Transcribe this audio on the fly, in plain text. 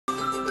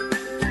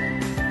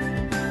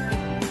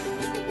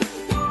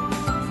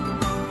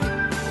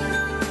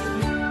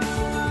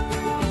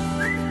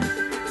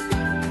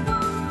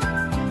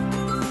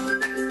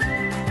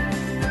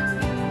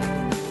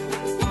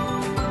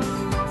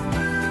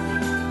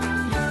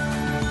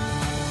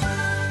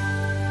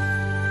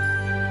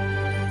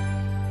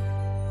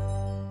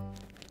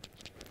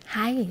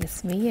Hi,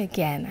 it's me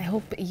again. I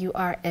hope you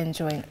are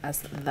enjoying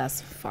us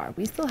thus far.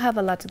 We still have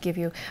a lot to give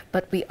you,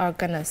 but we are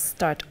gonna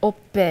start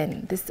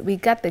open. We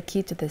got the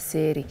key to the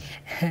city,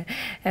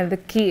 and the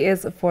key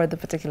is for the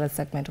particular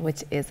segment,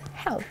 which is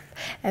health.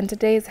 And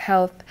today's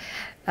health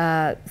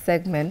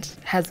segment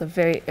has a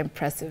very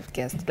impressive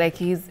guest. Like,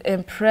 he's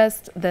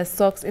impressed the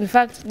socks. In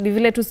fact,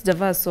 Niviletus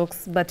Java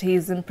socks, but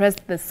he's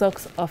impressed the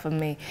socks of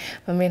me.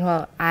 But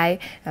meanwhile, I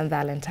am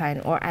Valentine,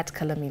 or at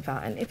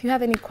Kalamiva. And if you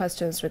have any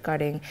questions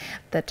regarding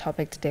the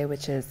topic today,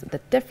 which is the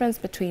difference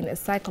between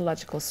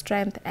psychological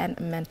strength and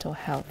mental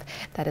health,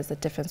 that is the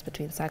difference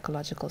between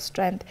psychological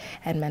strength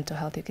and mental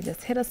health, you can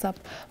just hit us up,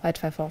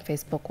 Y254 on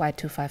Facebook,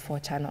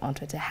 Y254 channel on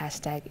Twitter,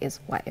 hashtag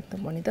is Y in the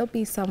morning. They'll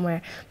be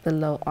somewhere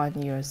below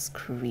on your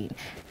screen.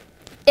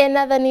 In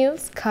other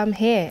news, come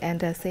here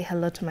and say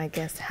hello to my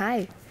guest.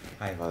 Hi.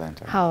 Hi,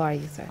 Valentine. How are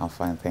you, sir? I'm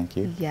fine, thank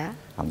you. Yeah.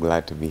 I'm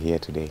glad to be here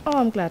today. Oh,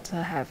 I'm glad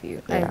to have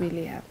you. Yeah. I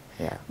really am.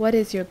 Yeah. What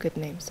is your good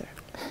name, sir?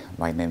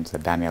 My name's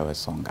Daniel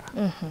Wesonga.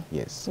 Welcome.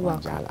 Yes,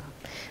 Wanjala.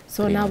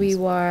 So now we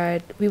were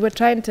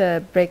trying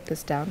to break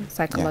this down,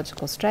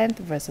 psychological strength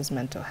versus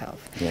mental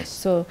health. Yes.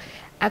 So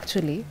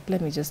actually, let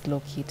me just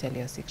low-key tell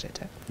you a secret.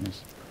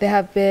 Yes. There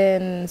have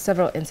been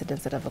several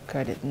incidents that have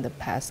occurred in the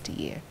past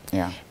year.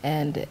 Yeah.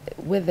 And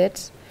with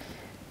it,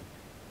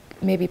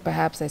 maybe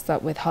perhaps I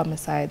start with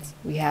homicides.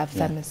 We have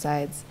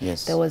femicides.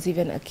 Yes. There was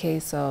even a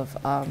case of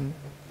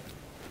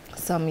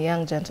some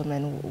young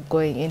gentleman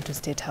going into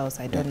State House,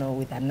 I don't know,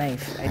 with a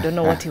knife. I don't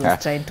know what he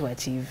was trying to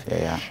achieve.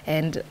 Yeah.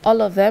 And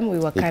all of them, we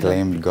were He kind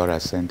claimed God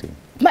has sent him.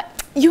 But,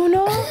 you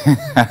know,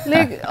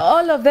 like,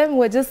 all of them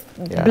were just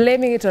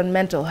blaming it on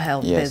mental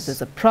health. Yes.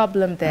 There's a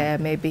problem there.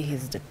 Maybe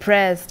he's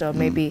depressed, or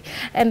maybe,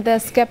 and they're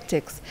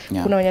skeptics.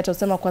 Kuna wenye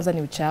tusema kwanza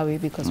ni uchawi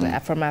because we're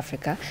from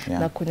Africa.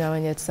 Na kuna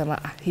wenye tusema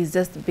he's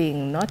just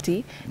being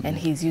naughty and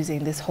he's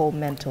using this whole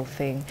mental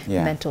thing,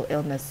 mental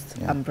illness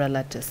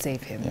umbrella to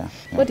save him.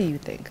 What do you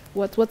think?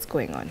 What's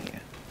going on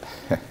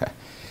here?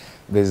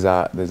 There's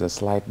a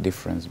slight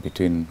difference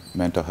between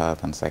mental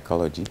health and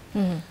psychology.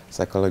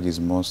 Psychology is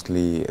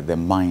mostly the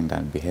mind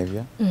and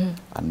behavior,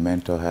 and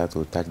mental health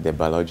will touch the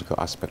biological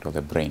aspect of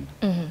the brain.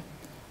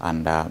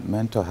 And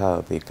mental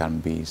health, it can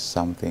be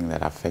something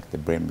that affects the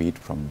brain, be it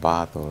from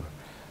birth or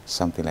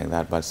something like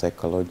that, but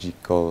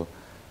psychological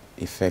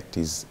effect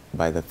is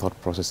by the thought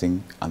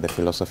processing and the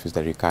philosophies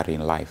that you carry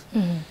in life.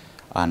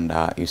 And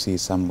you see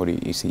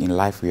in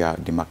life we are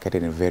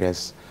demarcated in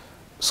various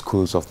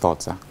schools of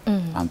thoughts,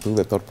 and through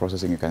the thought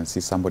processing you can see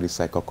somebody's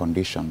psycho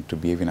condition to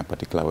behave in a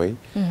particular way,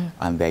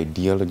 and the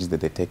ideologies that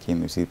they take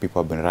in. You see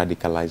people have been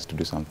radicalized to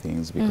do some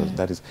things because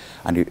that is,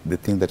 and the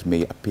thing that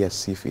may appear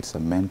as if it's a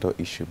mental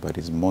issue, but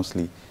it's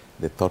mostly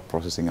the thought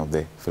processing of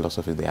the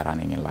philosophies they are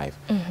running in life.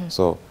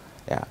 So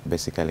yeah,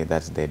 basically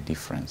that's the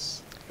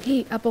difference.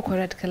 Hey, Apo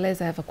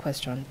radicalized, I have a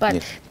question,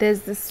 but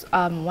there's this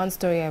one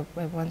story I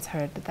once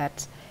heard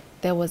that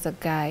there was a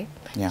guy,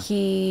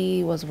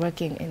 he was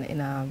working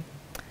in a,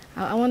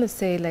 I want to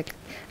say like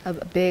a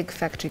big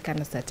factory kind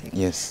of setting.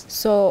 Yes.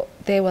 So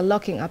they were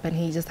locking up and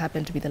he just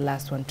happened to be the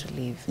last one to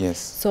leave. Yes.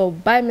 So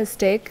by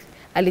mistake,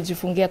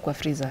 alijifungia kwa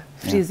freezer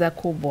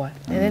kubwa.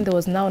 And then there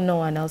was now no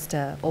one else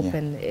to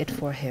open it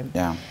for him.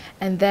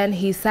 And then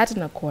he sat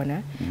in a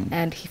corner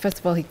and first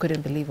of all, he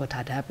couldn't believe what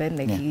had happened.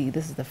 Like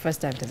this is the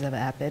first time it has ever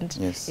happened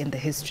in the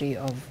history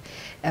of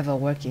ever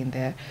working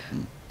there.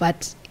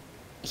 But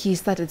he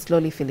started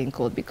slowly feeling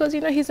cold because, you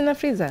know, he's in a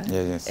freezer.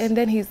 And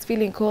then he's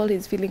feeling cold.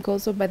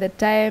 So by the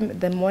time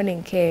the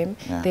morning came,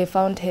 they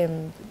found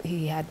him,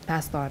 he had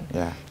passed on.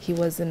 He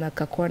was in a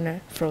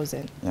corner,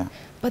 frozen.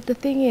 But the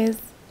thing is,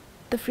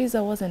 the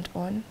freezer wasn't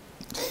on.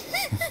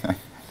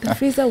 The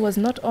freezer was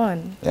not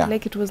on.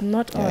 Like, it was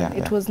not on.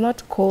 It was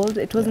not cold.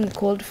 It wasn't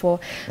cold for...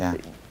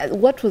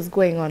 What was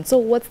going on? So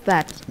what's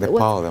that? The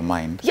power of the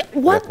mind.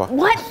 What?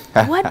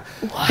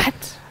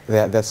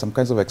 There's some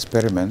kinds of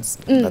experiments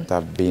that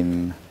have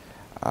been,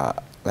 like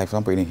for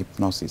example, in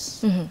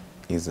hypnosis,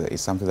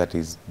 is something that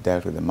is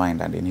dealt with the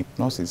mind. And in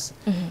hypnosis,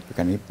 you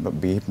can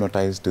be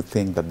hypnotized to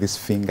think that this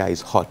finger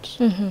is hot.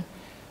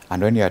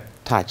 And when you are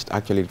touched,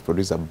 actually it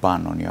produces a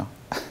burn on your...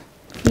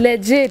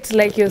 Legit,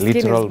 like your skin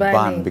is burning. Literal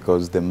burn,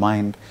 because the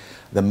mind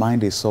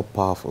is so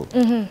powerful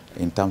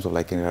in terms of,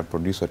 like, it can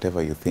produce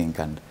whatever you think,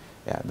 and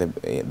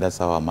that's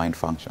how our mind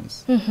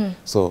functions.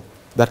 So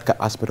that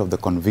aspect of the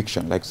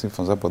conviction, like, say,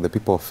 for example, the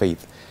people of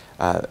faith,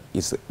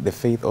 the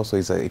faith also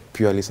is a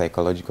purely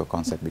psychological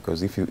concept,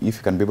 because if you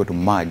can be able to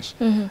merge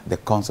the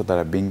concepts that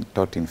are being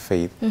taught in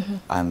faith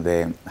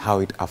and how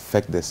it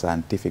affects the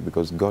scientific,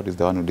 because God is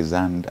the one who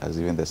designed as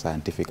even the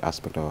scientific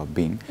aspect of our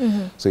being.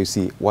 So you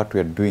see, what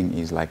we're doing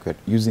is, like, we're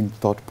using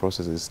thought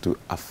processes to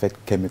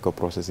affect chemical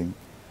processing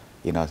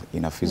in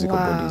our physical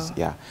bodies.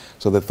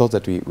 So the thoughts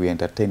that we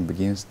entertain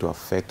begins to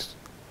affect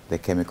the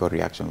chemical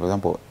reaction. For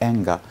example,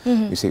 anger,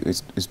 you see,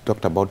 it's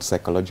talked about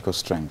psychological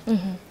strength.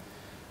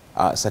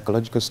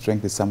 Psychological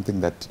strength is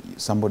something that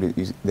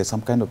there's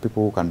some kind of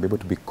people who can be able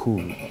to be cool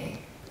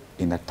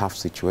in a tough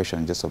situation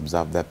and just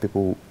observe. There are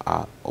people who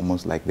are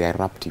almost like they're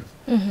eruptive.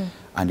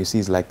 And you see,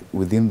 it's like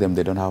within them,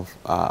 they don't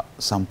have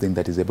something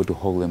that is able to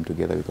hold them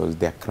together because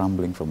they're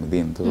crumbling from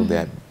within. So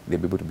they're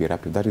able to be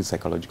wrapped. That is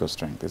psychological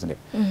strength, isn't it?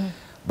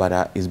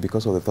 But it's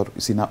because of the thought.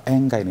 You see, now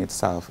anger in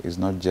itself is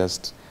not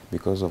just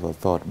because of a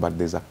thought, but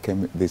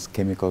there's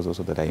chemicals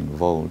also that are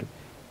involved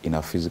in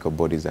our physical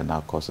bodies that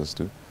now cause us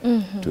to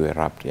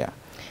erupt. Yeah.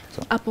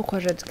 So Upper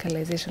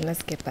radicalization,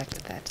 let's get back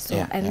to that. So,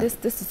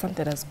 this is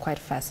something that's quite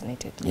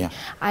fascinated me. Yeah.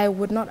 I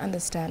would not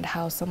understand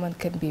how someone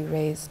can be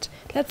raised,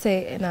 let's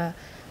say, in a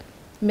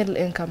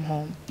middle-income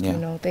home. Yeah. You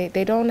know,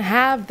 they don't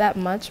have that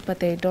much,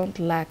 but they don't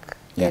lack.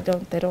 Yeah.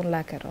 They don't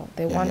lack at all.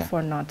 They want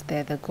for naught.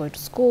 They go to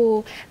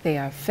school. They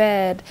are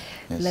fed.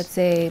 Yes. Let's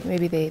say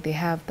maybe they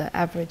have the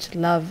average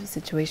love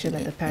situation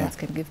that the parents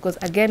can give. Because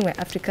again, we're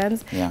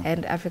Africans,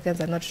 and Africans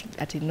are not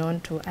actually known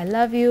to "I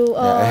love you."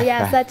 Oh,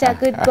 yeah, such a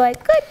good boy,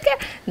 good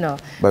girl. No.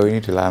 But we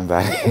need to learn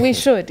that. We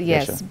should,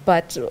 yes. Sure.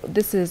 But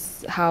this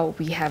is how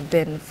we have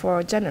been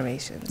for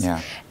generations.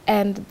 Yeah.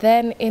 And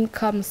then in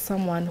comes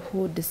someone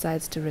who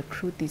decides to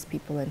recruit these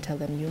people and tell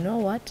them, you know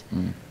what?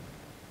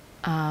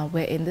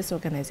 We're in this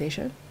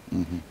organization.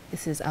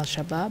 This is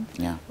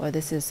Al-Shabaab, or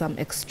this is some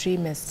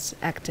extremist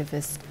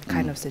activist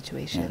kind of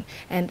situation.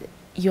 And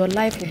your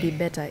life will be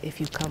better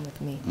if you come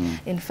with me.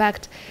 In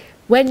fact,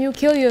 when you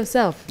kill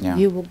yourself,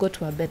 you will go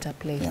to a better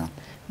place.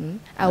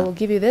 I will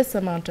give you this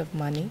amount of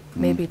money,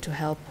 maybe to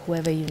help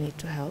whoever you need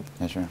to help.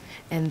 Sure.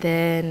 And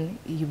then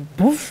you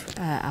boof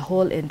a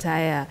whole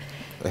entire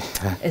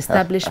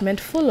establishment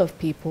full of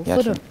people,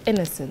 full of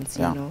innocence,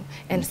 you know.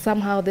 And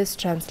somehow this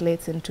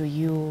translates into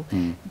you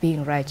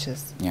being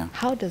righteous.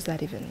 How does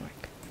that even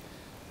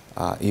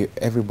work?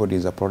 Everybody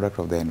is a product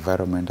of the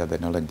environment and the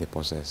knowledge they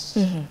possess.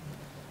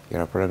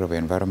 You're a product of the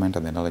environment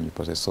and the knowledge you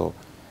possess. So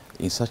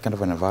in such kind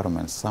of an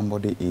environment,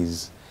 somebody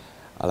is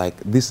like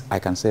this, I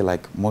can say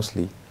like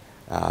mostly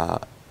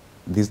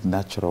this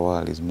natural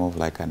world is more of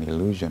like an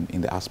illusion in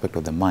the aspect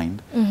of the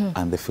mind,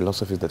 and the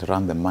philosophies that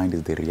run the mind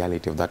is the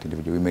reality of that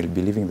individual. We may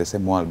be living in the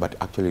same world, but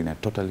actually we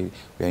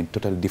are in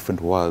totally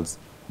different worlds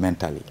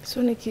mentally.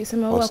 So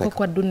nikisema wako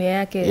kwa dunia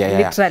yake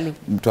literally.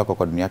 Mtu wako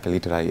kwa dunia yake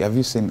literally. Have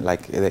you seen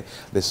like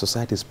the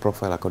society's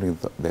profile according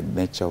to the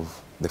nature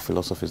of the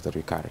philosophies that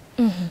we carry?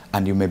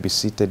 And you may be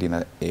seated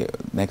in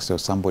next to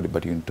somebody,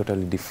 but you're in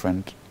totally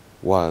different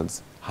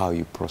worlds. How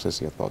you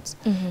process your thoughts,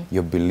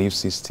 your belief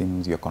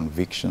systems, your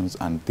convictions,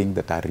 and things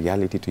that are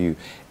reality to you.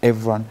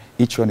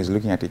 Each one is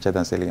looking at each other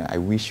and saying, I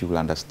wish you will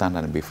understand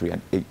and be free.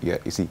 And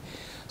you see,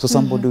 so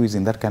somebody who is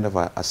in that kind of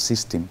a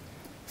system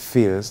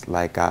feels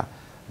like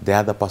the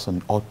other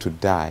person ought to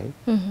die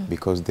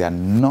because they are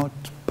not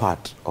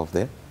part of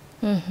the,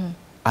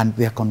 and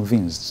they are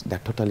convinced, they're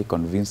totally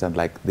convinced, and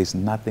like there's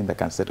nothing that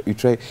can settle. You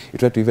try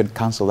to even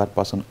cancel that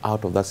person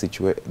out of that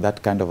situation,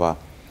 that kind of a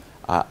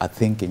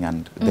thinking,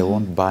 and they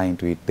won't buy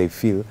into it. They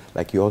feel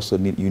like you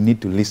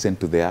need to listen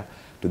to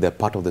their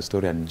part of the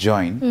story and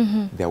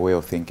join their way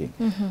of thinking,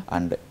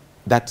 and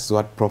that's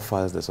what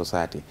profiles the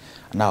society.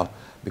 Now,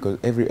 because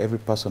every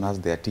person has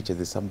their teacher,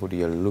 there's somebody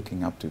you're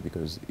looking up to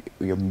because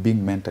you're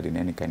being mentored in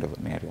any kind of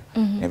an area,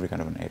 every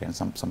kind of an area. And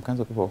some kinds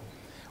of people,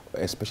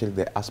 especially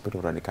the aspect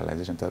of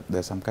radicalization,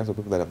 there's some kinds of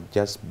people that have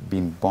just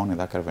been born in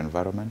that kind of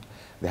environment.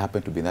 They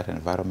happen to be in that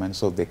environment,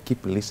 so they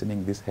keep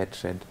listening this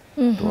hatred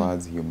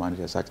towards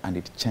humanity as such, and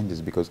it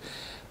changes because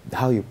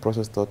how you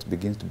process thoughts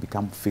begins to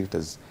become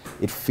filters.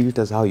 It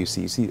filters how you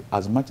see. You see,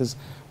 as much as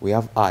we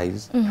have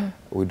eyes,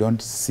 we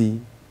don't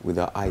see with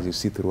our eyes, you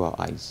see through our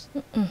eyes.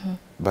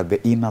 But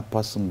the inner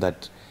person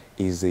that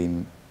is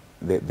in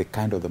the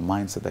kind of the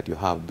mindset that you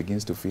have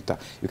begins to filter.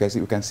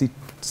 You can see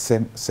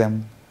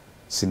same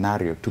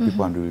scenario, two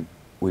people, and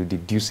will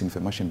deduce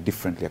information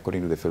differently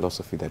according to the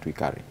philosophy that we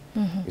carry.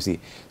 You see,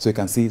 so you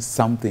can see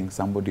something,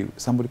 somebody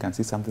can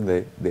see something,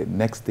 the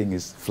next thing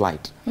is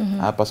flight.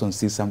 Another person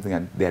sees something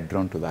and they are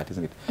drawn to that,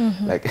 isn't it?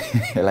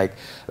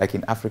 like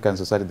in African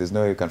society, there's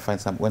no way you can find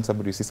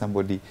when you see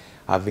somebody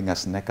having a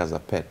snake as a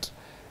pet,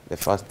 the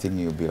first thing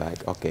you'll be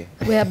like, okay.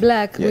 We are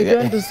black, we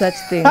don't do such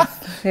things.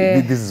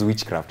 This is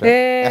witchcraft,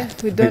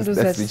 right? We don't do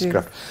such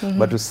witchcraft.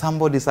 But to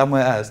somebody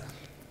somewhere else,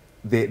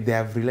 they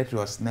have related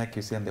to a snake,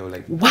 you see, and they were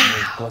like,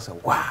 wow, closer.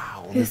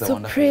 Wow, it's so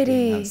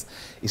pretty.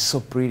 It's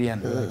so pretty,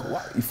 and like, wow.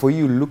 For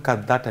you, look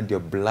at that, and your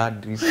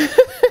blood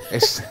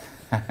is.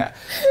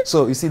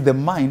 So you see, the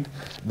mind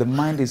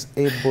is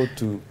able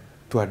to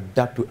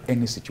adapt to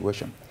any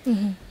situation.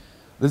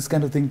 This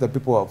kind of thing that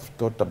people have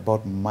thought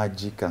about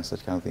magic and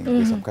such kind of things.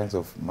 There's some kinds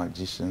of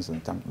magicians,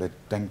 and they're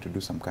trying to do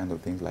some kind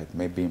of things like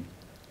maybe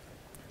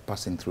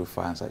passing through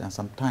fire and such. And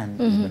sometimes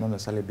it may not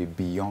necessarily be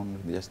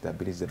beyond just the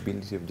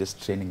ability of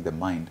just training the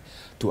mind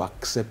to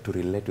accept, to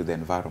relate to the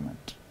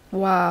environment.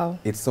 Wow.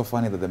 It's so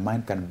funny that the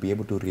mind can be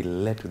able to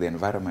relate to the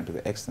environment to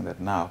the extent that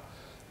now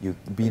you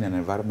be in an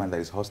environment that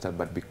is hostile,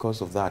 but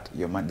because of that,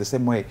 your mind, the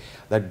same way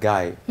that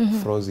guy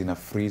froze in a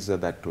freezer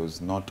that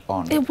was not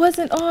on. It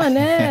wasn't on,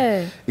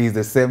 It's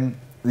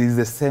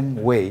the same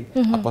way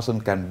a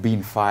person can be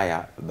in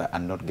fire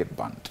and not get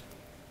burnt.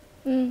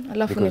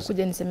 Alafu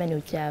nikuja niseme ni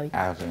uchawi.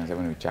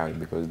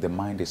 Because the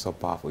mind is so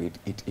powerful.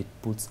 It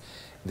puts,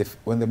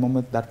 when the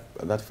moment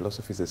that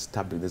philosophy is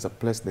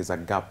established, there's a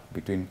gap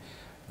between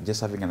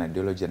just having an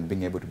ideology and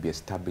being able to be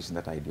established in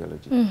that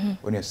ideology.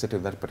 When you're set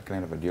with that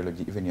particular kind of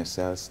ideology, even your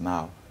cells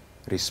now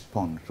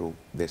respond to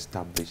the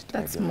established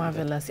That's ideology.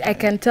 marvelous. I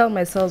can tell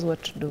my cells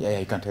what to do. Yeah,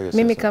 you can tell yourself.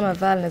 Mimi kama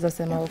Val naweza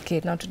sema,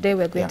 okay, now today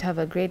we're going to have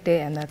a great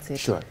day and that's it.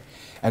 Sure.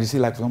 And you see,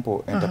 like, for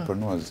example,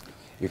 entrepreneurs,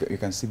 you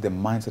can see the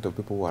mindset of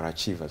people who are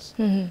achievers.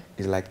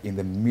 It's like in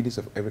the midst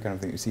of every kind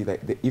of thing. You see,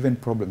 like, even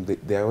problem,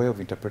 their way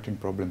of interpreting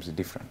problems is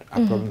different.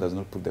 A problem does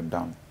not put them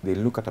down. They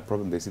look at a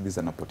problem, they see this is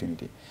an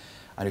opportunity.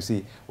 And you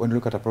see, when you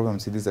look at a problem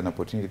and see this is an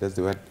opportunity, that's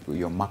the way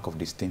your mark of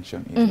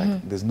distinction is.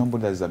 Like, there's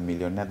nobody that is a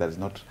millionaire that's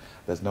not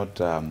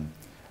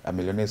a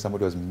millionaire,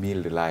 somebody who has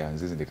milled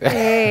lions, isn't it?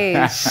 Hey,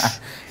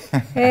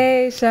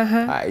 hey,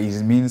 Shaha.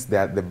 It means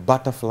that the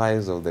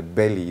butterflies of the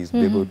belly is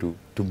able to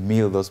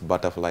mill those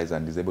butterflies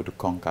and is able to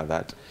conquer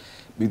that.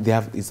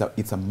 It's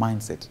a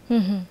mindset.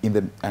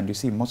 And you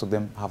see, most of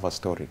them have a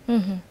story,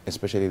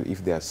 especially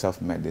if they are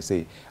self-made. They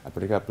say, a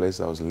particular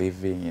place I was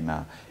living in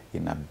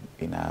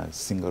a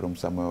single room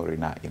somewhere, or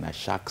in a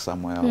shack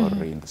somewhere,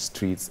 or in the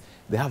streets.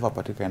 They have a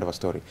particular kind of a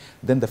story.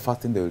 Then the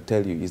first thing they will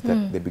tell you is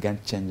that they began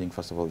changing,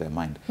 first of all, their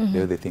mind. The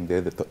way they think, the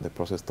way they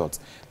process thoughts.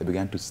 They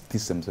began to see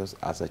themselves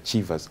as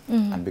achievers.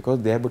 And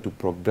because they're able to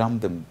program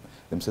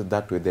themselves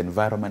that way, the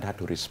environment had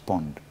to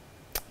respond.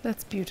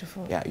 That's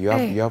beautiful. Yeah,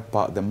 you have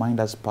power, the mind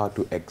has power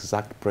to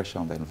exert pressure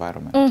on the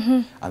environment,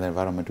 and the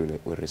environment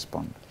will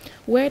respond.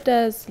 Where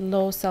does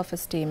low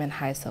self-esteem and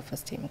high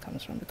self-esteem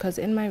comes from? Because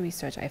in my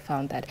research, I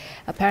found that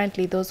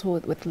apparently those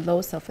with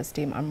low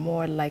self-esteem are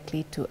more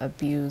likely to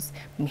abuse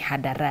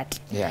mihadarat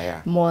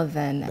more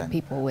than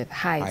people with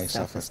high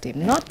self-esteem.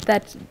 Not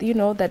that,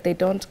 that they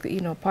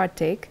don't,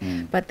 partake,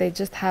 but they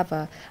just have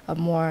a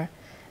more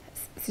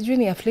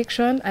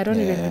affliction. I don't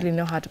even really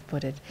know how to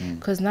put it,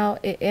 because now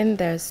in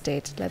their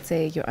state, let's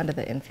say you're under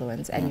the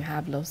influence and you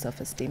have low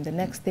self-esteem, the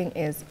next thing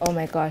is, oh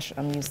my gosh,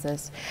 I'm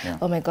useless.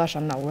 Oh my gosh,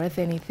 I'm not worth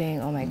anything.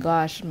 Oh my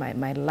gosh,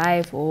 my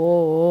life,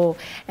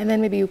 and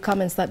then maybe you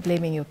come and start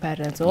blaming your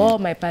parents. Oh,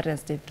 my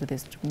parents did do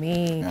this to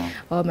me.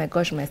 Oh my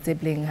gosh, my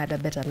sibling had a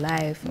better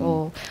life.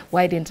 Oh,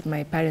 why didn't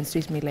my parents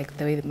treat me like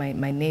the way that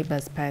my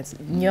neighbor's parents?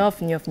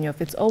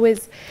 It's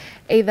always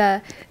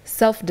either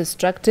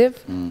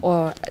self-destructive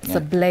or it's a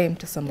blame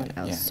to someone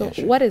else. So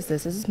what is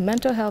this? Is this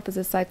mental health? Is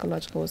it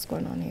psychological? What's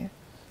going on here?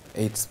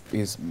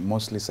 It's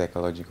mostly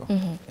psychological.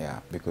 Yeah,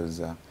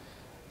 because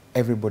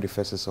everybody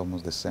faces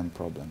almost the same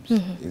problems.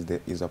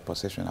 Is a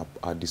possession,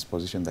 a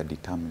disposition that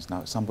determines.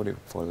 Now, somebody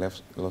for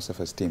low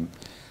self-esteem,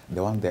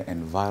 they want the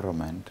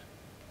environment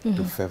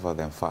to favor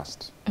them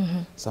first.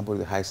 Somebody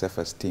with high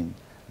self-esteem,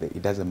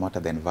 it doesn't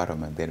matter the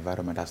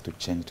environment has to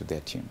change to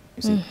their tune,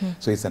 you see.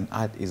 So it's an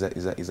art, is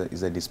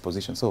a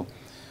disposition. So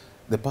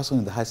the person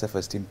in the high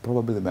self-esteem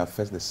probably may have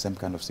faced the same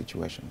kind of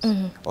situations.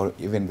 Or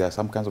even there are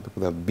some kinds of people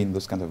that have been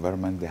those kinds of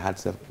environments, they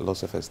had low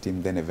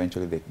self-esteem, then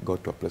eventually they go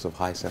to a place of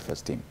high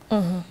self-esteem.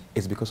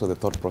 It's because of the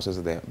thought process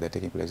that they're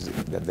taking place,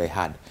 that they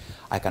had.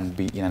 I can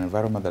be in an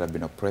environment that I've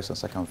been oppressed and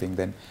such kind of thing,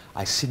 then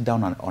I sit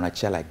down on a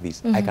chair like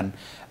this. I can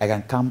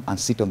come and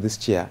sit on this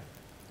chair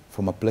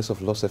from a place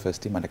of low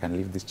self-esteem, and I can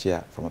leave this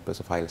chair from a place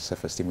of high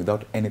self-esteem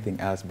without anything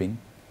else being.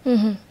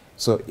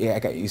 So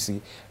yeah, you see,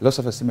 low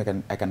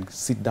self-esteem, I can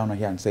sit down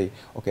here and say,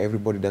 okay,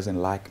 everybody doesn't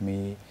like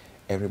me,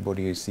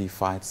 everybody you see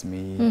fights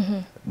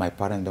me, my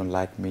parents don't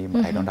like me,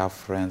 I don't have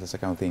friends,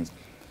 that kind of things.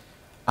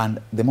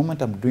 And the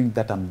moment I'm doing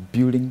that, I'm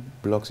building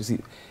blocks.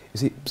 You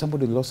see,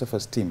 somebody with low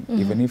self-esteem,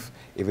 even if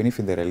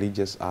in the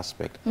religious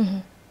aspect,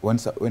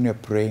 when you're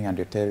praying and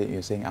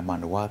you're saying I'm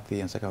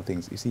unworthy and such kind of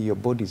things, you see, your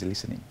body is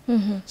listening.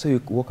 So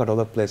you walk out of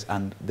the place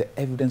and the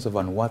evidence of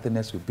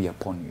unworthiness will be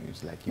upon you.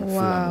 It's like you feel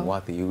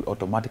unworthy. You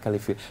automatically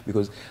feel,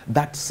 because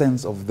that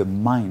sense of the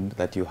mind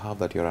that you have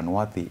that you're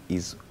unworthy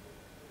is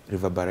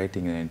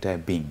reverberating in an entire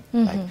being.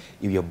 Like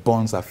if your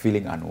bones are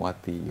feeling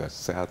unworthy, your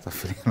cells are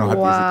feeling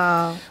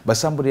unworthy. But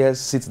somebody else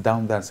sits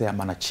down there and says,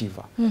 I'm an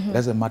achiever. It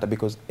doesn't matter,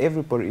 because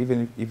everybody,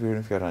 even if you're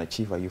an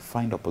achiever, you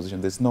find opposition.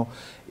 There's no,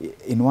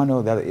 in one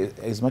or the other,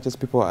 as much as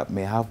people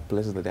may have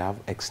places that they have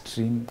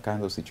extreme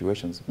kinds of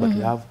situations, but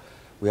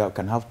we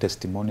can have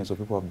testimonials of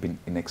people who have been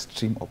in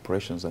extreme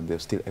oppressions and they're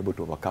still able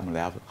to overcome, and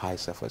they have high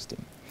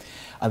self-esteem.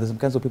 And there's some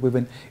kinds of people,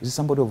 even, you see,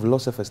 somebody with low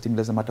self-esteem,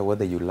 doesn't matter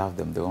whether you love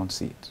them, they won't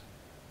see it.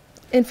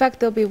 In fact,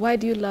 they'll be, why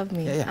do you love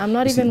me? I'm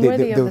not even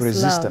worthy of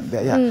this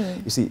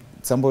love. You see,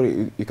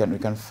 somebody, you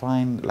can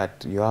find,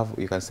 like,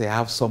 you can say, I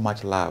have so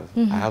much love.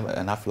 I have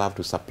enough love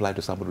to supply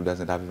to somebody who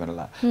doesn't have even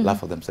love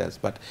for themselves.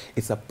 But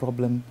it's a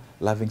problem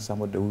loving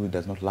somebody who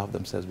does not love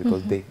themselves,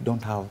 because they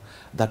don't have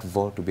that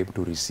vault to be able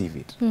to receive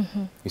it.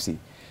 You see,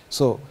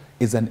 so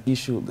it's an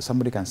issue.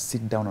 Somebody can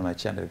sit down on a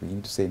chair and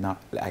begin to say, now,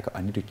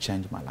 I need to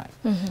change my life.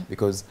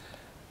 Because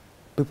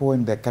people,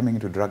 when they're coming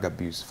into drug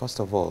abuse,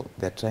 first of all,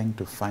 they're trying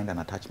to find an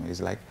attachment.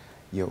 It's like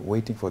you're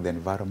waiting for the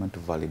environment to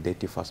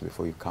validate you first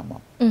before you come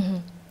up.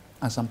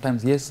 And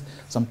sometimes, yes,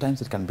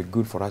 sometimes it can be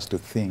good for us to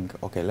think,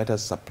 okay, let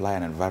us supply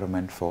an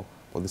environment for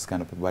for this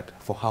kind of people, but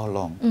for how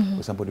long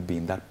will somebody be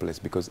in that place?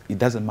 Because it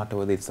doesn't matter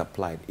whether it's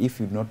applied. If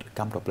you not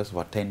come to a place of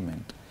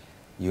attainment,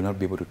 you'll not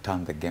be able to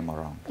turn the game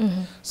around.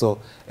 So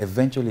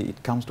eventually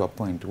it comes to a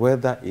point,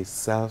 whether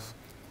it's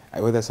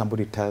whether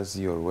somebody tells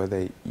you or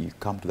whether you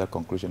come to that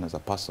conclusion as a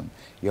person,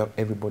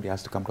 everybody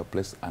has to come to a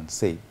place and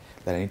say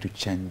that I need to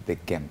change the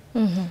game.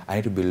 I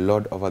need to be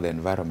lord over the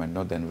environment,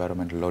 not the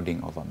environment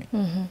lording over me.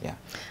 Yeah.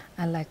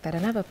 I like that.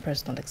 And I have a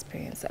personal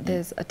experience.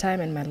 There's a time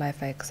in my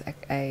life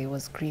I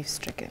was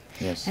grief-stricken.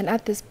 Yes. And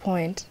at this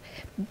point,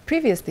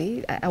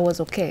 previously, I was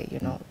okay, you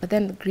know. But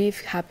then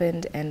grief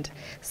happened, and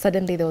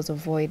suddenly there was a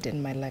void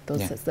in my life. There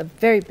was a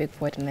very big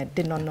void, and I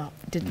did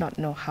not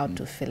know how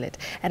to fill it.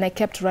 And I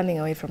kept running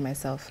away from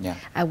myself.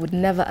 I would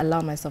never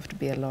allow myself to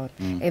be alone.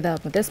 Either I'm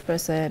with this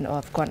person, or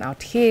I've gone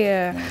out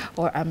here,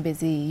 or I'm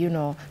busy, you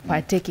know,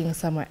 partaking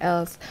somewhere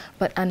else.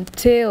 But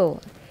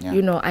until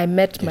you know, I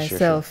met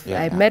myself.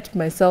 I met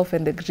myself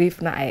in the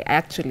grief. Now I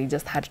actually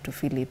just had to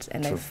feel it,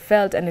 and I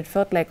felt, and it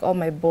felt like all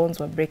my bones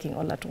were breaking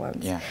all at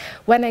once.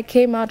 When I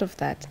came out of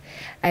that,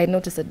 I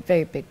noticed a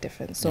very big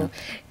difference. So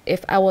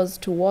if I was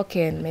to walk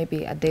in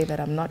maybe a day that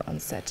I'm not on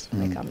set,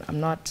 like I'm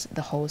not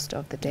the host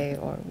of the day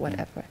or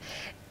whatever,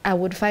 I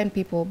would find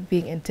people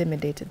being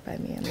intimidated by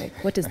me. I'm like,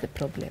 what is the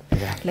problem?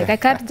 Like, I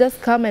can't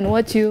just come and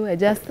watch you. I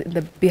just,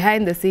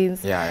 behind the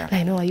scenes,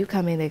 I know, are you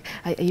coming? Like,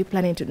 are you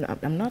planning to, no,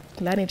 I'm not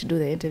planning to do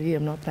the interview.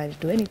 I'm not planning to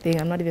do anything.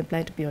 I'm not even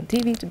planning to be on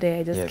TV today.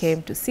 I just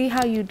came to see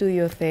how you do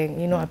your thing,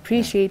 you know,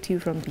 appreciate you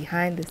from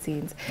behind the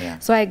scenes.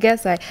 So I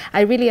guess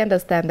I really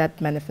understand that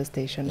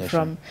manifestation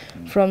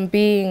from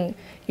being,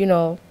 you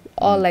know,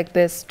 all like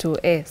this to,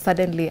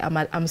 suddenly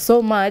I'm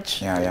so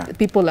much,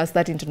 people are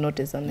starting to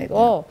notice. I'm like,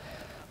 oh,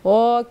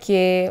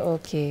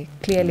 okay,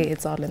 clearly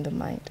it's all in the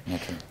mind.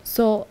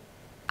 So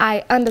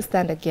I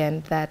understand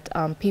again that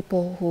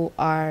people who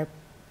are,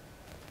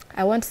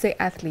 I want to say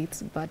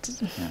athletes, but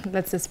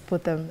let's just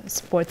put them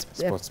sports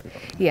people.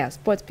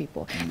 Sports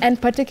people, and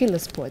particular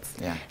sports.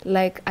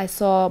 Like I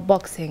saw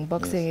boxing.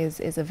 Boxing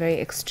is a very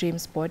extreme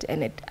sport,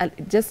 and it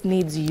just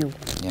needs you.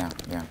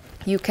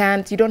 You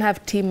don't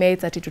have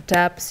teammates that you to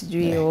tap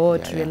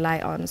to rely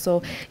on.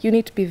 So you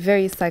need to be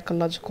very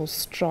psychological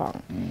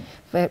strong,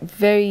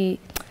 very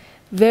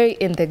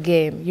in the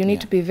game. You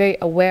need to be very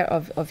aware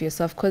of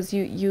yourself, because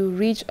you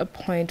reach a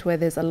point where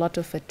there's a lot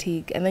of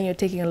fatigue, and then you're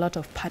taking a lot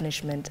of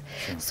punishment.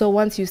 So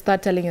once you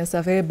start telling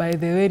yourself, hey, by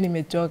the way,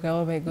 nimechoka,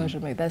 oh my gosh,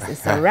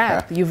 it's a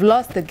wrap. You've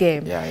lost the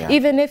game.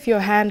 Even if your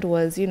hand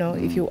was, you know,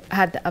 if you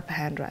had the upper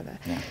hand rather.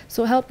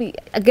 So help me,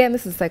 again,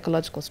 this is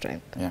psychological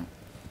strength.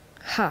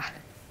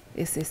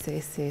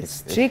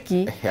 It's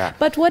tricky.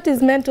 But what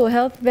is mental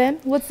health then?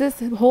 What's this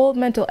whole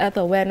mental health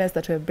awareness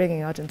that we're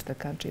bringing out into the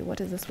country?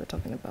 What is this we're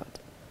talking about?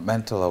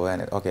 Mental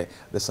awareness, okay.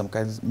 There's some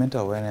kinds,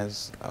 mental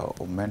awareness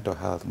or mental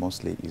health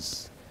mostly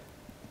is,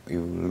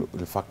 you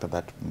factor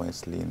that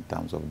mostly in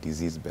terms of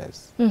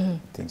disease-based.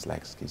 Things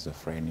like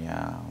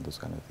schizophrenia, those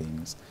kind of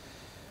things.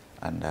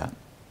 And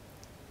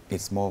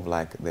it's more of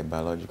like the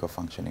biological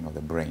functioning of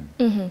the brain.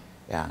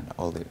 And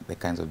all the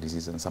kinds of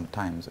diseases. And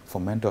sometimes for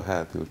mental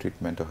health, we'll treat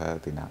mental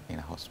health in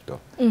a hospital,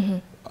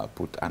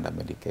 put under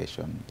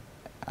medication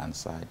and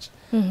such,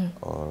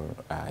 or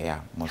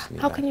mostly.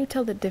 How can you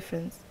tell the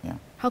difference?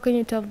 How can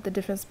you tell the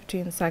difference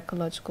between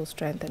psychological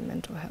strength and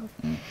mental health?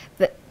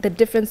 The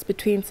difference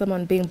between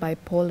someone being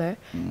bipolar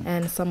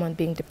and someone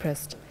being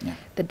depressed.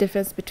 The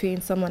difference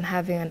between someone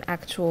having an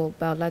actual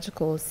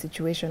biological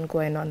situation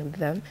going on with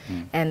them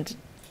and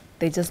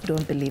they just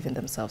don't believe in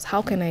themselves.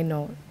 How can I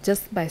know?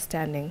 Just by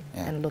standing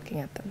and looking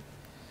at them.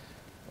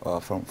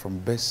 From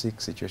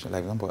basic situations,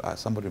 like example,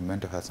 somebody with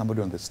mental health,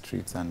 somebody on the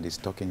streets and is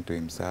talking to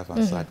himself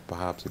and such,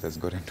 perhaps it has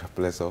gotten to a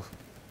place of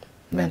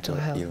mental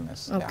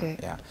illness.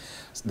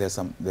 There's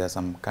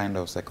some kind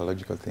of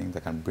psychological thing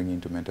that can bring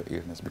into mental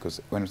illness, because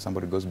when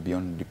somebody goes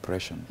beyond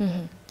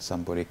depression,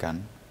 somebody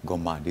can go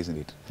mad, isn't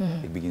it?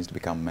 It begins to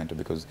become mental,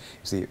 because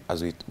you see,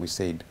 as we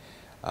said,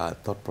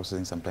 thought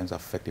processing sometimes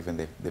affect even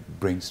the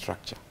brain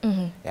structure.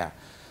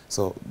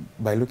 So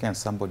by looking at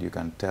somebody, you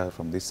can tell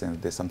from this sense,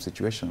 there's some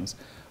situations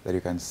that you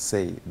can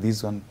say,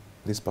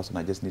 this person,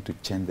 I just need to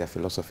change their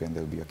philosophy and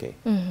they'll be okay.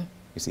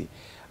 You see,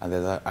 and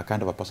there's a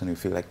kind of a person who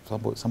feel like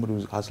somebody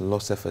who has low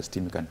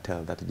self-esteem, you can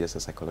tell that is just a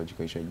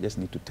psychological issue. You just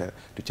need to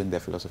change their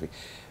philosophy,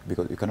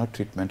 because you cannot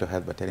treat mental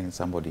health by telling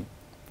somebody,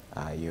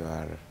 are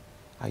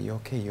you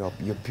okay?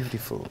 You're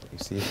beautiful. You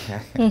see,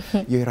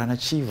 you're an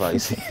achiever. You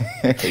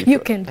see, you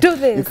can do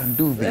this. You can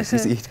do this. You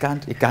see, it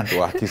can't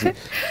work. You see,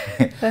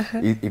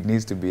 it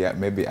needs to be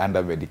maybe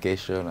under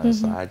medication and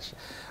such.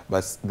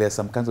 But there's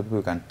some kinds of people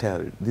who can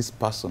tell this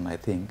person, I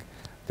think,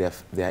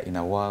 they are in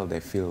a world they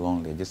feel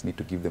lonely. I just need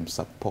to give them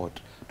support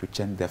to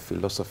change their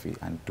philosophy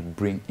and to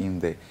bring in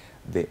the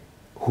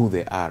who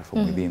they are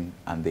from within,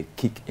 and they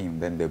kick in.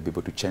 Then they'll be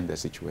able to change their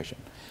situation.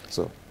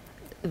 So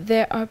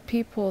there are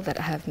people that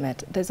I have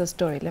met. There's a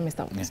story. Let me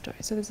start with the story.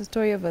 So there's a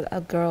story of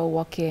a girl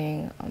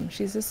walking.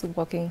 She's just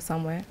walking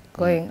somewhere,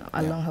 going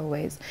along her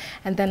ways.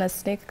 And then a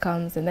snake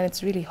comes, and then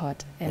it's really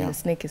hot, and the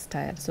snake is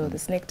tired. So the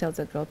snake tells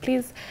the girl,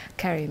 please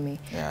carry me.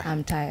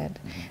 I'm tired.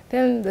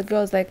 Then the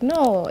girl's like,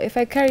 no, if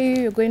I carry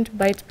you, you're going to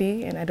bite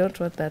me. And I don't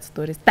want that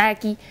story. It's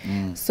tacky.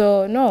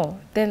 So no.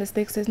 Then the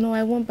snake says, no,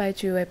 I won't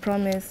bite you. I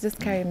promise. Just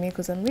carry me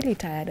because I'm really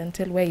tired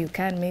until where you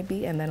can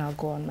maybe, and then I'll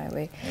go on my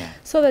way.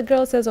 So the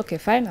girl says, okay,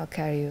 fine, I'll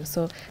carry you.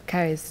 So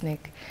carries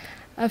snake.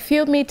 A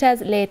few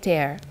meters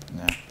later,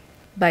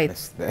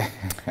 bites.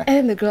 And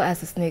then the girl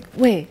asks the snake,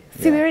 wait,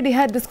 see, we already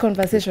had this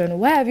conversation.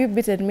 Why have you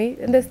bitten me?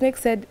 And the snake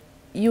said,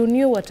 you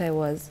knew what I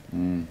was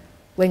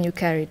when you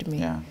carried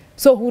me.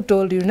 So who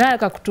told you? Na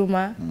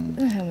kakutuma.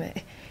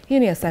 Hii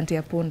ni asante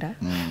ya punda.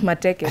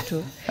 Mateke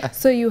tu.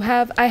 So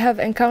I have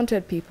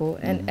encountered people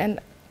and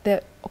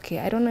they're, okay,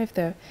 I don't know if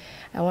they're,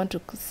 I want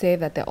to say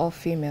that they're all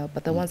female,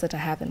 but the ones that I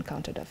have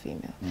encountered are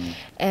female.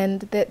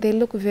 And they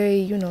look very,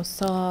 you know,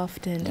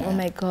 soft and, oh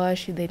my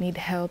gosh, they need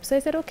help. So I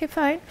said, okay,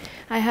 fine.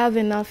 I have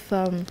enough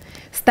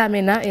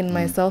stamina in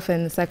myself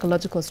and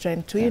psychological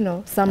strength to, you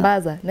know,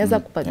 sambaza. Neza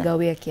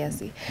kupagawia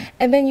kiasi.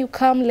 And then you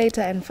come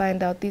later and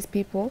find out these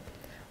people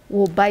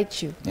will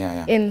bite you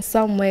in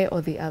some way or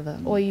the other,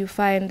 or you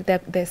find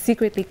that they're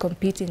secretly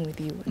competing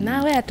with you.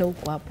 Now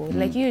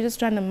like you're just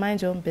trying to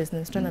mind your own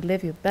business, trying to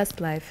live your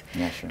best life,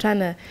 trying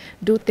to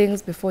do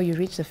things before you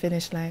reach the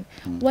finish line.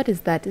 What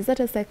is that? Is that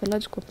a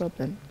psychological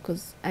problem?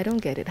 Because I don't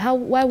get it.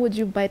 Why would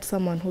you bite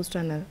someone who's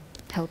trying to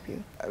help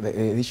you? The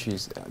issue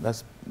is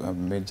that's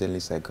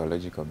majorly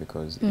psychological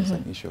because it's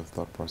an issue of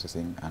thought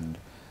processing, and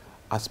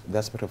the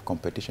aspect of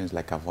competition is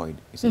like a void.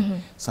 You see,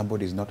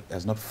 somebody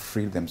has not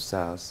freed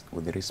themselves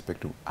with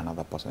respect to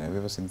another person. Have you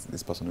ever seen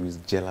this person who is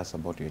jealous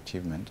about your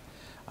achievement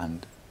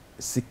and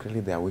secretly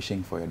they are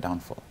wishing for your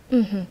downfall?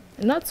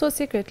 Not so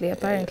secretly,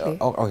 apparently.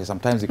 Okay,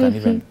 sometimes you can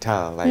even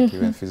tell, like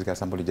even physical,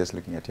 somebody just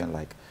looking at you and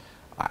like,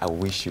 I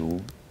wish you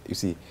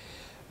see,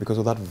 because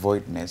of that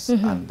voidness,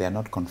 and they're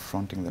not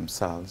confronting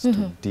themselves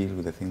to deal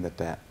with the thing that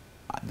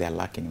they're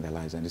lacking in their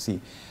lives. And you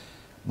see,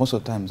 most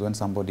of the times when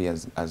somebody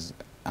has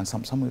and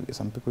some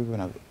people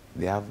even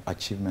they have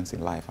achievements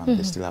in life and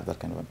they still have that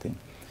kind of a thing.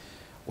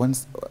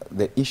 Once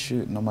the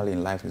issue normally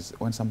in life is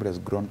when somebody has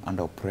grown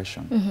under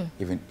oppression,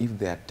 even if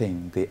they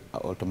attain, they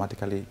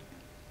automatically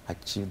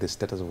achieve the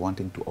status of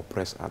wanting to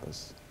oppress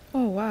others.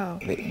 Oh wow!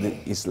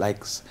 It's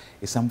like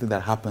it's something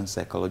that happens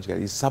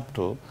psychologically. It's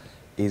subtle,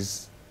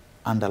 is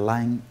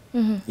underlying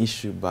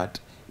issue, but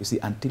you see,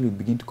 until we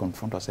begin to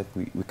confront ourselves,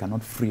 we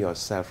cannot free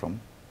ourselves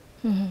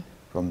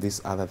from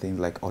these other things,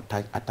 like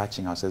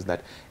attaching ourselves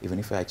that even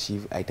if I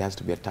achieve, it has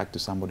to be attached to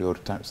somebody or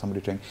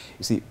somebody trying.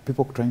 You see,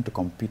 people trying to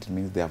compete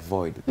means they are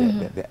void,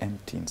 they're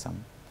empty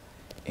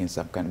in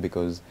some kind,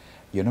 because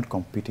you're not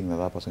competing with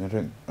the other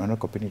person. You're not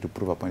competing to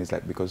prove a point. It's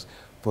like because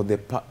for the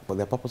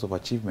purpose of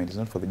achievement, it's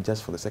not for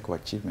just for the sake of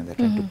achievement. They're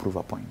trying to prove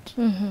a point.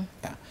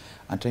 Yeah,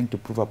 and trying to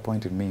prove a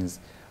point, it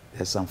means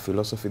there's some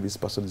philosophy this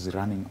person is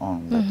running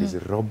on that is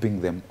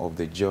robbing them of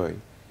the joy.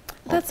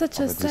 That's such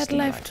a sad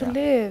life to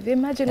live.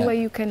 Imagine where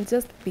you can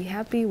just be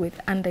happy with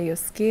under your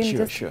skin,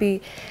 just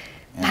be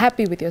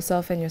happy with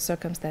yourself and your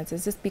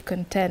circumstances, just be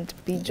content,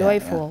 be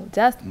joyful,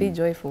 just be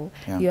joyful.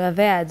 You are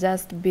there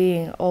just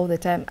being all the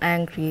time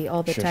angry,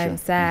 all the time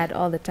sad,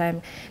 all the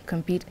time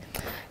compete.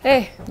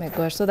 Hey, my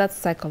gosh, so that's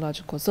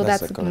psychological. So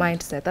that's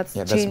mindset, that's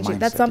changing.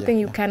 That's something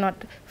you cannot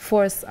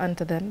force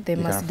onto them. They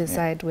must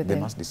decide within.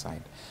 They must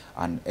decide.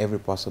 And every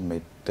person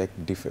may take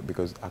different,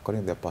 because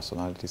according to their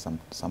personality,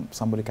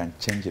 somebody can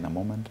change in a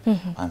moment,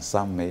 and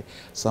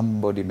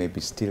somebody may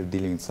be still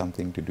dealing with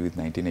something to do with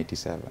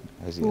 1987.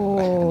 As you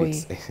know, and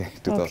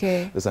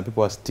it's, some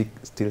people are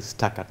still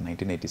stuck at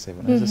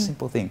 1987. It's a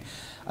simple thing.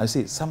 And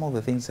see, some of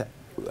the things,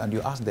 and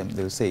you ask them,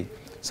 they'll say,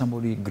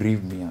 somebody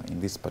grieved me in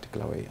this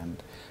particular way,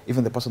 and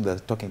even the person they're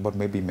talking about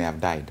maybe may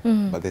have died,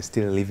 but they're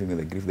still living with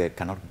the grief. They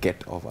cannot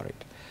get over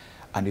it.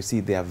 And you see,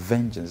 their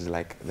vengeance,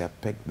 like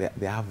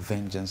they have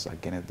vengeance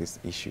against this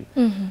issue.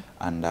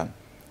 And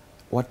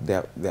what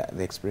they're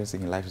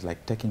experiencing in life is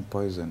like taking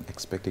poison,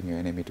 expecting your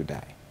enemy to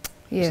die.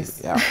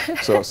 Yes.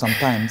 So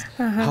sometimes,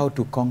 how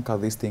to conquer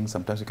these things,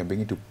 sometimes you can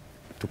begin to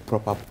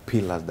prop up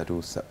pillars that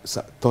will,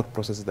 thought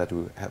processes that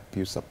will help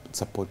you,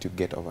 support you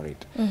get over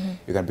it.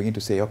 You can begin to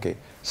say, okay,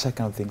 such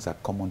kind of things are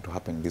common to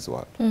happen in this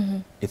world.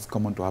 It's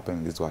common to happen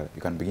in this world.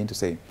 You can begin to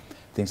say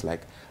things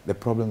like, the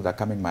problems that are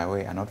coming my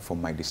way are not for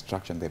my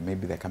distraction.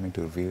 Maybe they're coming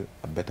to reveal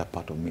a better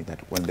part of me. That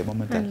when the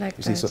moment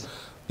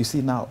you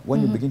see now,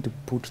 when you begin to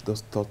put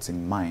those thoughts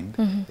in mind,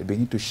 they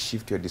begin to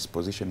shift your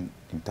disposition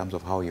in terms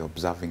of how you're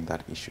observing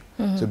that issue.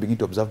 So you begin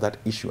to observe that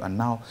issue, and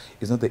now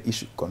it's not the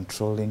issue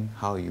controlling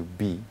how you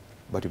be,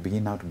 but you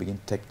begin now to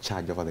take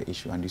charge over the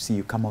issue, and you see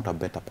you come out a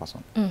better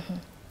person.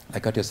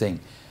 Like what you're saying,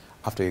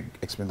 after you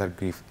experience that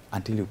grief,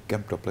 until you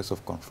come to a place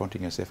of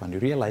confronting yourself, and you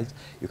realize,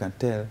 you can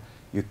tell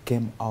you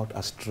came out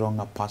a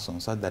stronger person,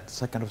 so that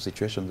such kind of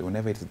situations,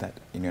 whenever it's that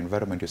in your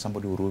environment, you're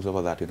somebody who rules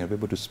over that, you can be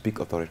able to speak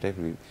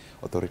authoritatively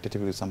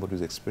to somebody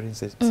who's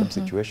experienced some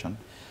situation,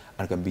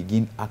 and can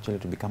begin actually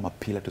to become a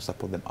pillar to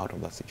support them out of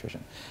that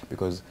situation.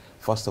 Because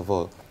first of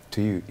all,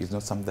 to you, it's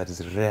not something that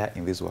is rare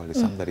in this world, it's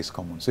something that is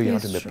common. So you're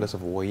not in the place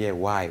of, oh yeah,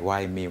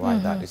 why me, why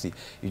that? You see,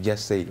 you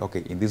just say,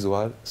 okay, in this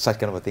world, such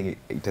kind of a thing,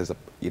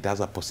 it has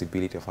a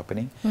possibility of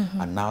happening,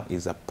 and now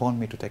it's upon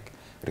me to take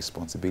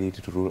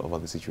responsibility to rule over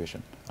the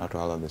situation, not to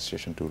allow the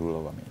situation to rule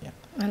over me. Yeah.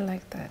 I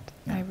like that.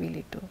 Yeah. I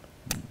really do.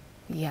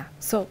 Yeah.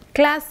 So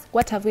class,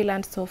 what have we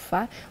learned so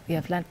far? We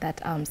have learned that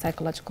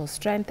psychological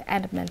strength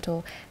and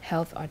mental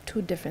health are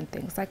two different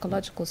things.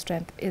 Psychological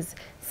strength is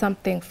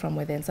something from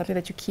within, something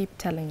that you keep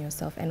telling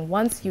yourself. And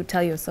once you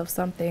tell yourself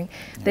something,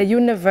 the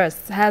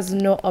universe has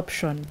no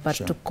option but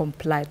to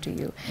comply to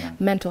you.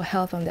 Mental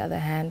health, on the other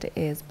hand,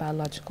 is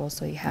biological.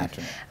 So you have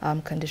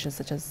conditions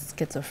such as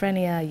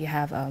schizophrenia, you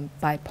have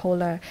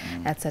bipolar,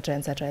 etc.,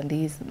 etc. And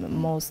these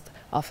more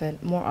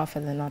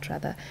often than not,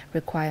 rather,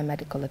 require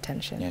medical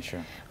attention. Yeah,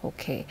 sure.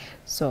 Okay,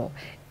 so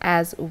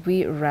as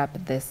we wrap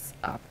this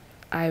up,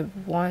 I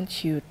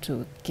want you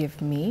to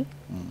give me,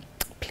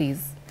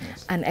 please,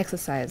 an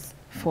exercise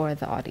for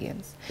the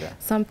audience.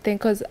 Something,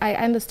 because I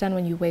understand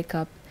when you wake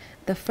up,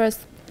 the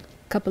first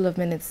couple of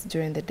minutes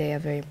during the day are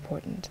very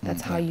important.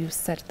 That's how you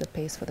set the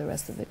pace for the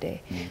rest of the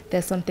day.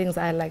 There's some things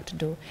I like to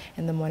do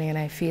in the morning and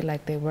I feel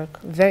like they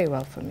work very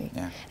well for me.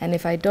 And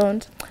if I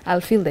don't,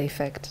 I'll feel the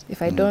effect.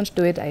 If I don't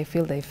do it, I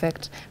feel the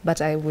effect,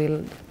 but I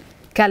will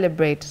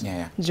calibrate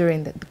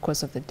during the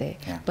course of the day.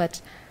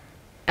 But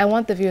I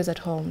want the viewers at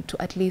home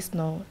to at least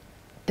know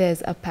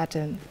there's a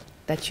pattern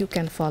that you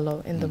can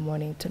follow in the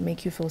morning to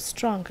make you feel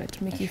stronger,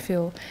 to make you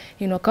feel,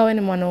 you know, if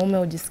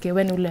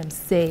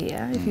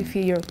you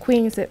feel you're a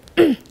queen, you say,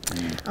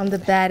 I'm the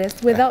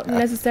baddest, without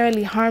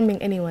necessarily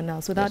harming anyone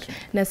else, without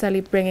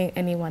necessarily bringing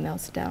anyone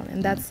else down.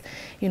 And that's,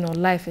 you know,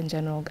 life in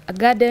general. A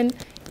garden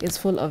is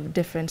full of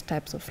different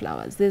types of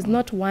flowers. There's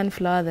not one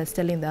flower that's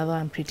telling the other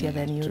I'm prettier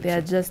than you. They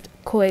are just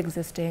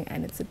coexisting,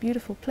 and it's a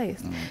beautiful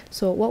place.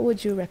 So what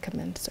would you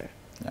recommend, sir?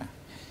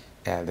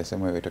 Yeah, the same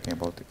way we're talking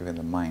about even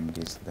the mind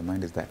is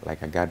that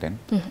like a garden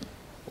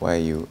where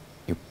you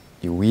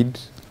weed,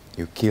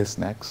 you kill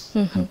snakes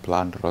and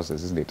plant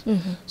roses, isn't it?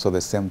 So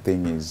the same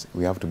thing is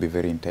we have to be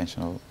very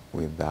intentional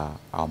with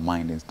our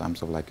mind in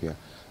terms of like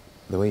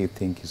the way you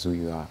think is who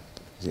you are.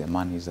 The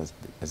man is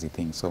as he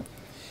thinks. So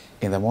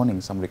in the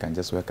morning somebody can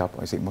just wake up.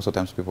 I see most of the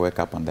times people wake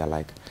up and they're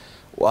like,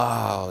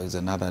 wow, it's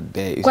another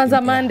day.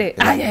 Kwanza Monday.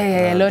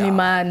 Loni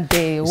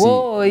Monday.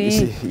 Whoa.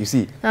 You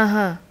see.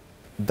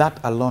 That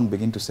alone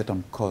begin to set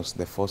on course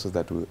the forces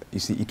that will, you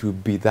see, it will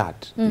be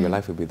that. Your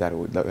life will be that.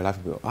 Your life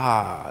will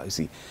be, you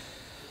see.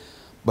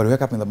 But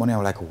wake up in the morning,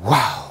 I'm like,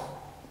 wow.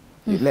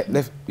 You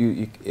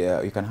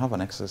can have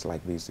an exercise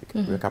like this. You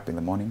can wake up in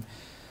the morning,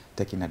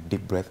 taking a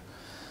deep breath.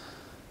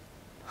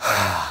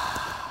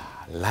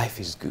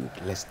 Life is good.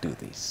 Let's do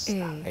this.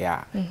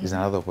 It's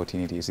another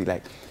opportunity. You see,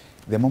 like,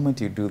 the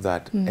moment you do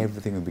that,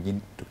 everything will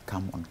begin to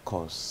come on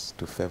course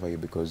to favor you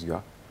because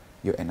you're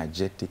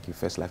energetic, you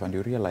face life, and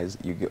you realize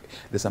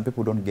there's some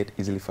people who don't get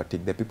easily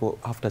fatigued. The people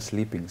after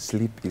sleeping,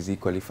 sleep is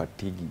equally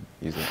fatiguing.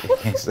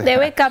 They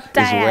wake up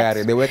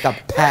tired. They wake up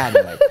tired.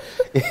 Like,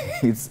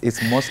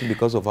 it's mostly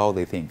because of how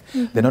they think.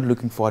 They're not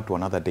looking forward to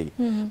another day.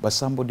 But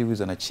somebody who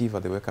is an achiever,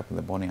 they wake up in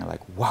the morning and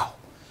like, wow,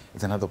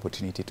 it's another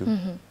opportunity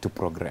to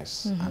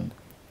progress. And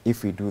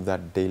if we do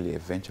that daily,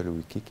 eventually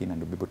we kick in and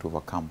we'll be able to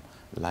overcome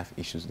life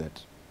issues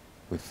that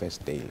we face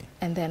daily.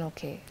 And then,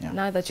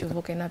 now that you've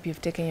woken up,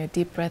 you've taken your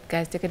deep breath.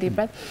 Guys, take a deep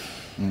breath.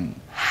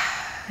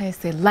 I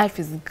say, life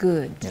is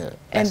good.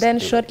 And then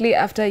shortly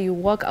after you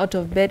walk out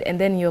of bed, and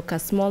then your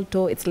small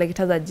toe, it's like it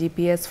has a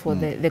GPS for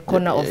the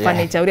corner of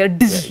furniture.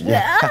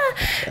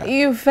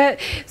 You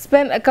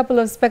spend a couple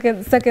of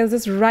seconds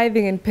just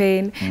writhing in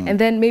pain, and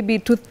then maybe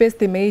toothpaste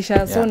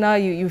imeisha. So now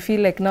you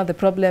feel like now the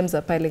problems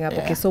are piling up.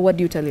 Okay, so what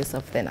do you tell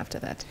yourself then after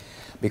that?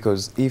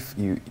 Because if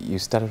you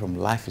started from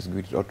life is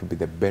good, it ought to be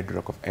the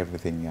bedrock of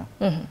everything,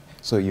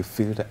 So you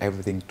filter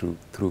everything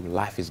through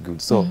life is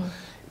good. So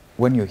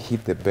when you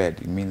hit the bed,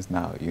 it means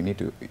now you need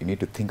to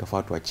think of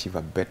how to achieve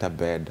a better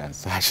bed and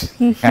such.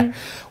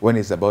 When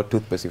it's about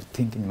toothpaste, you're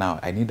thinking now,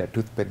 I need a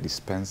toothpaste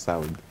dispenser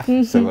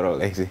with several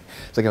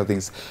kind of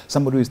things.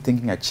 Somebody who is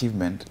thinking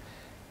achievement,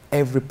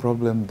 every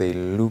problem they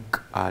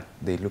look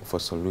for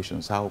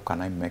solutions. How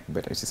can I make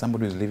better? You see,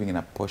 somebody who's living in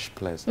a posh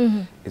place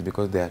is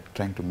because they are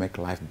trying to make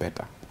life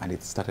better, and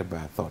it started by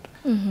a thought.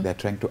 They're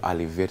trying to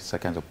alleviate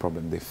such kinds of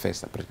problem. They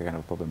face a particular kind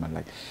of problem, and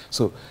like,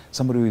 so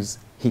somebody who is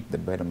hit the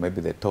bed or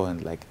maybe the toe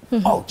and like,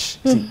 ouch,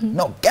 see,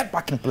 no, get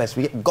back in place.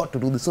 We got to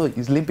do this. So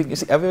he's limping. You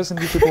see, have you ever seen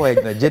these people who are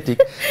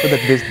energetic so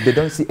that they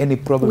don't see any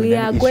problem? We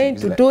are going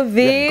to do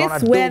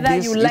this, whether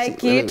you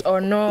like it or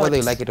not. Whether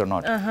you like it or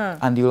not,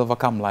 and you'll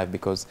overcome life.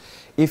 Because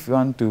if you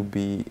want to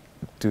be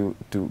to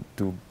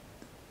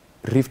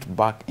drift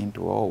back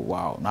into, oh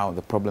wow, now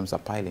the problems are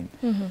piling.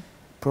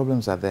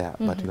 Problems are there,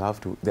 but you have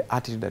to, the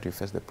attitude that you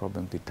face the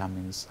problem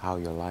determines how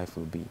your life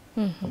will be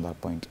from that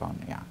point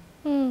on.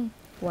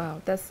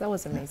 Wow, that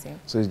was amazing.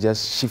 So it's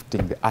just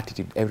shifting the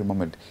attitude every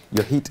moment.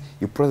 You hit,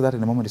 you press that in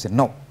the moment, you say,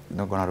 no, you're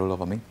not going to rule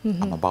over me.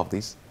 I'm above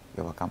this.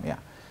 You overcome, yeah.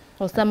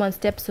 Or someone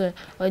steps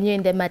on you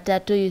in the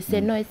matatu, you say,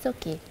 no, it's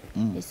okay.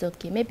 It's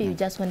okay. Maybe you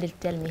just wanted to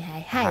tell me hi.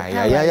 Hi,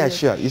 how are you?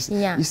 Sure. You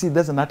see,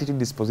 that's an attitude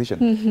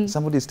disposition.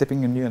 Somebody is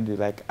stepping on you and you're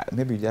like,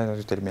 maybe you just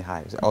want to tell me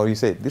hi. Or you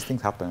say, this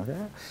thing's happening. Okay?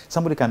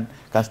 Somebody can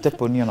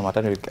step on you on a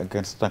matter,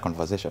 can start a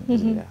conversation. You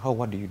say,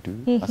 what do you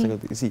do?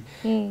 You see,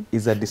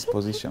 it's a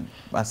disposition.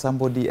 And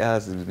somebody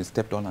else will be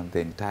stepped on and the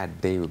entire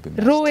day will be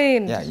messed.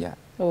 Ruined. Yeah.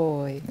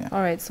 Oh, yeah.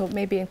 All right, so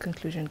maybe in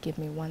conclusion, give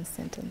me one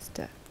sentence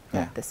to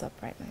wrap this up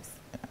right nice.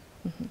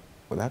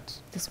 With that?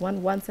 Just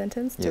one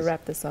sentence to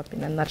wrap this up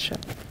in a nutshell.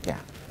 Yeah.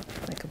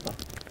 Like a book.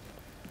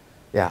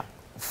 Yeah.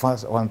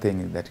 First, one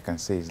thing that you can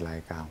say is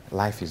like,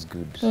 life is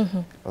good.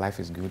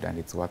 Life is good and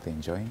it's worth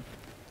enjoying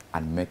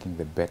and making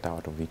the better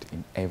out of it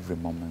in every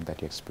moment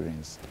that you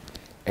experience.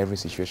 Every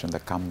situation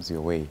that comes your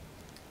way,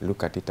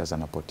 look at it as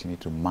an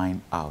opportunity to mine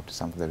out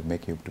something that will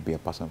make you to be a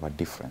person of a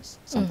difference,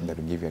 something that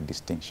will give you a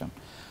distinction.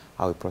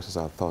 How we process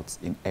our thoughts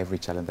in every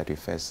challenge that we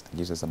face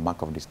gives us a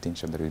mark of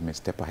distinction that we may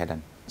step ahead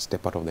and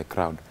step out of the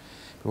crowd.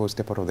 People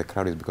step out of the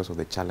crowd is because of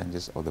the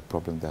challenges or the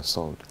problems they are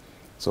solved.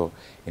 So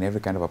in every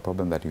kind of a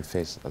problem that you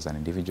face as an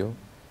individual,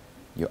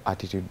 your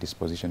attitude,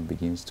 disposition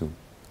begins to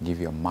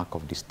give you a mark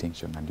of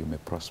distinction and you may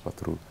prosper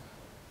through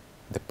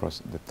the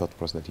thought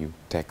process that you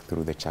take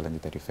through the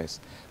challenge that you face.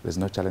 There's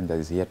no challenge that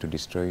is here to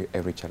destroy you.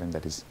 Every challenge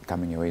that is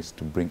coming your way is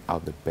to bring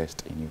out the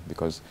best in you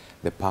because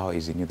the power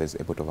is in you that's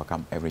able to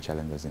overcome every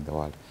challenge that's in the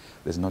world.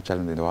 There's no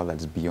challenge in the world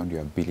that's beyond your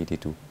ability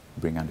to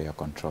bring under your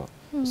control.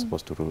 You're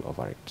supposed to rule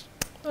over it.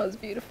 That was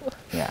beautiful.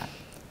 Yeah.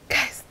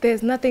 Guys,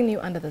 there's nothing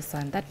new under the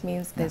sun. That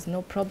means there's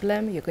no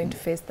problem you're going to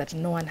face that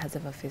no one has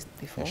ever faced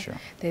before. Yeah, sure.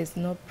 There's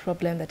no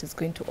problem that is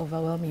going to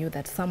overwhelm you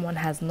that someone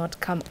has not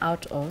come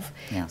out of.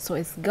 Yeah. So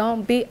it's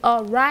going to be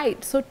all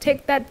right. So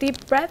take that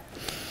deep breath.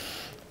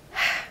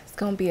 It's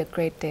going to be a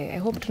great day. I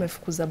hope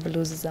tumefukuza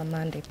blues on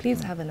Monday.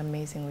 Please have an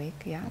amazing week.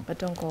 Yeah, but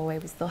don't go away.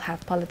 We still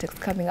have politics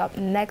coming up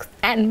next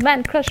and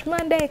Man Crush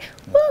Monday.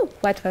 Woo!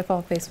 Y254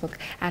 on Facebook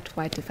at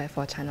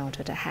Y254 channel.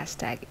 Twitter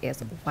hashtag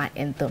is Y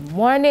in the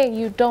morning.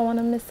 You don't want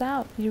to miss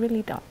out. You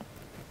really don't.